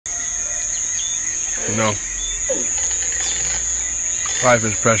You know, life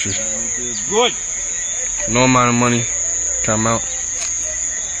is precious. Good. No amount of money can amount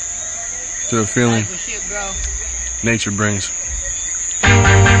to the feeling nature brings.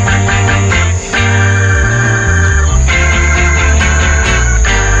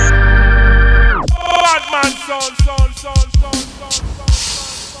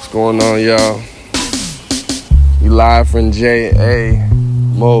 What's going on, y'all? You live from J.A.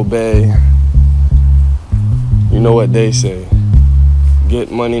 Mo Bay. You know what they say.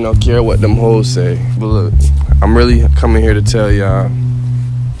 Get money, don't care what them hoes say. But look, I'm really coming here to tell y'all,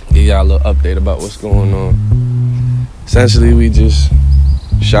 give y'all a little update about what's going on. Essentially, we just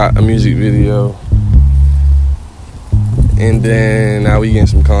shot a music video, and then now we getting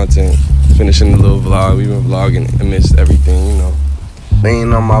some content, finishing the little vlog. We've been vlogging amidst everything, you know.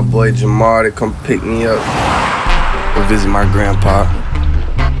 Waiting on my boy Jamar to come pick me up and visit my grandpa,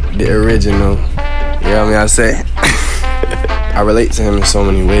 the original. You know what I say? I relate to him in so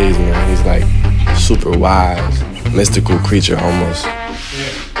many ways, man. He's like super wise, mystical creature almost. Yeah.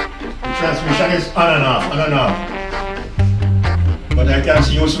 The transmission is on and off, But I can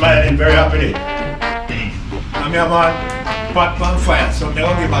see you smiling very happily. I'm your man, pot on fire, so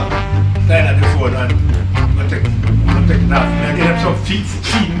they'll give back line at the phone and take that. And get them some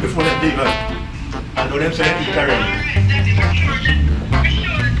feeding before they leave. And know them say they eat already.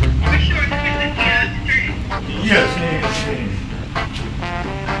 Yes.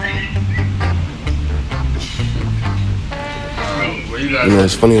 You know,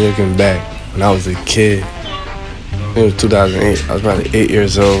 it's funny looking back when I was a kid. It was 2008. I was probably 8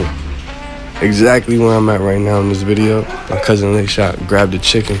 years old. Exactly where I'm at right now in this video. My cousin Lick Shot grabbed the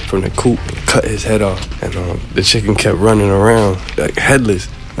chicken from the coop and cut his head off. And the chicken kept running around, like headless.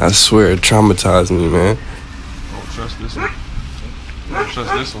 I swear it traumatized me, man. Don't trust this one. Don't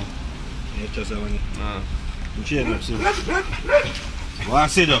trust this one. You trust that one? Nah. You cheer up, sit up. Well,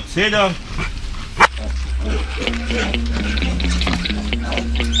 sit up. Sit down.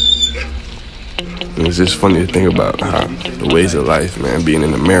 It's just funny to think about how the ways of life, man, being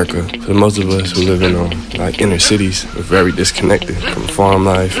in America. For most of us who live in like inner cities, we're very disconnected from farm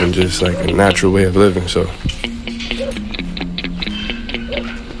life and just like a natural way of living. So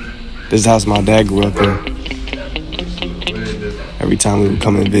this is the house my dad grew up in. Every time we would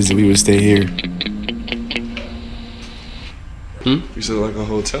come and visit, we would stay here. You said like a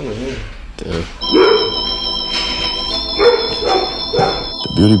hotel in here. The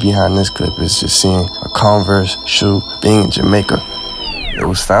beauty behind this clip is just seeing a Converse shoe being in Jamaica. It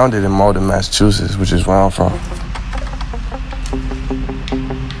was founded in Malden, Massachusetts, which is where I'm from.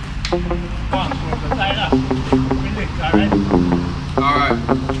 Alright.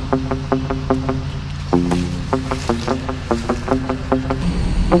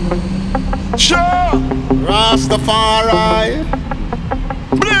 Sure! Rastafari!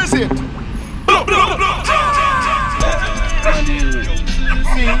 Blaze it!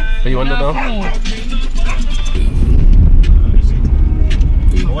 Hey, you want to know?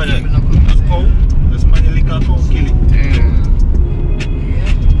 This man you lick out for kill it.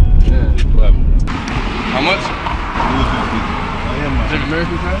 Yeah, what? How much? Is it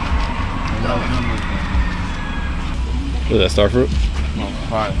American crab? What is that, starfruit? No,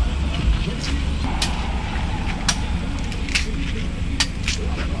 5.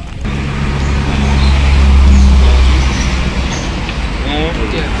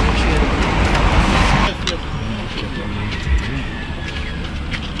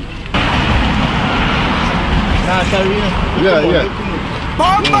 Yeah.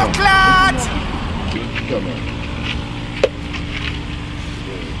 Bomba clot!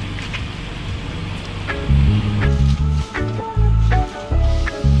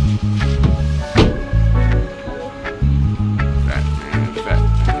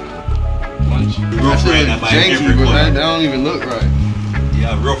 Rough Rider by every but color. that don't even look right.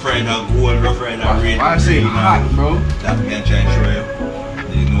 Yeah, Rough Rider gold, Rough Rider red. Why I say hot, bro? That me can try and show you.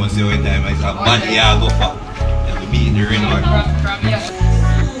 You know, see when time I have bad hair go for. You have to beat the rain one.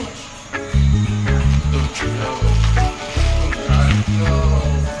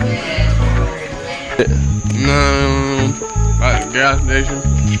 At the gas station.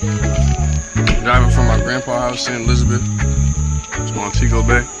 Driving from my grandpa's house in Elizabeth to Montego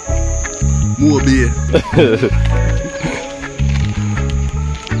Bay. More beer.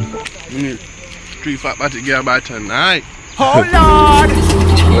 We need street fight about to get by tonight. Oh Lord!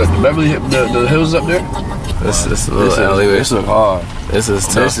 The Beverly, the hills up there. This is a little alleyway. This look hard. This is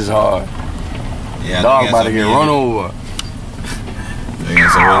tough. This is hard. Yeah, Dog about to get run over.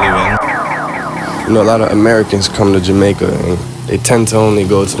 You know, a lot of Americans come to Jamaica and they tend to only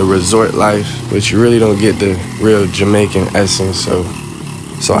go to the resort life, but you really don't get the real Jamaican essence. So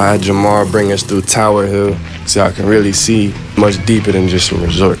I had Jamar bring us through Tower Hill so I can really see much deeper than just a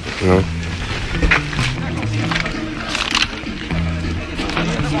resort, you know?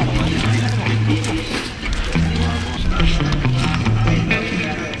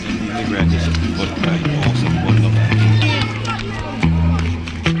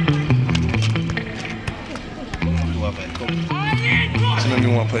 So then you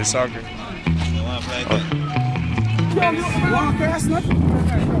want to play soccer? I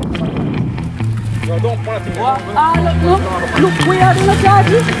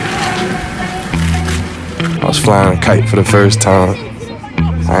was flying a kite for the first time.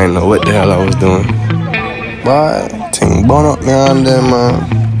 I didn't know what the hell I was doing. But ting bon up me on them, man.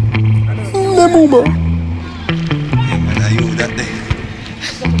 Nebuba. Yeah, man, are you that day?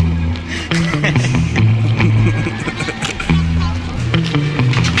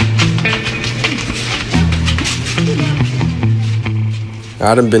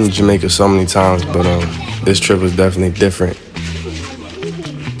 I done been to Jamaica so many times, but this trip was definitely different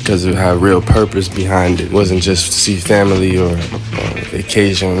because it had real purpose behind it. It wasn't just to see family or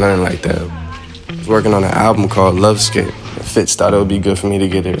vacation or nothing like that. I was working on an album called LOVEscape. Fitz thought it would be good for me to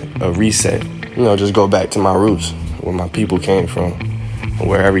get a reset, you know, just go back to my roots, where my people came from, and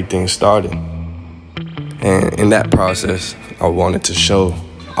where everything started. And in that process, I wanted to show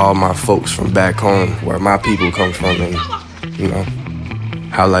all my folks from back home where my people come from and, you know,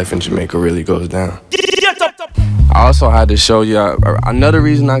 how life in Jamaica really goes down. I also had to show you, another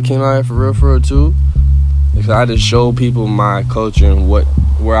reason I came out here for real too, is I had to show people my culture and where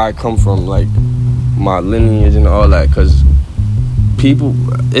I come from, like my lineage and all that, because people,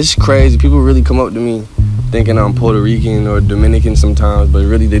 it's crazy, people really come up to me thinking I'm Puerto Rican or Dominican sometimes, but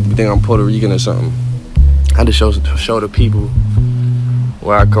really they think I'm Puerto Rican or something. I had to show the people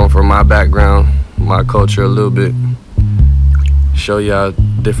where I come from, my background, my culture a little bit. Show y'all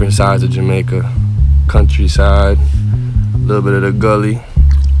different sides of Jamaica, countryside, a little bit of the gully,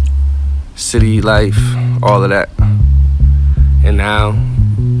 city life, all of that. And now,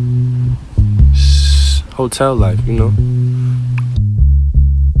 hotel life, you know.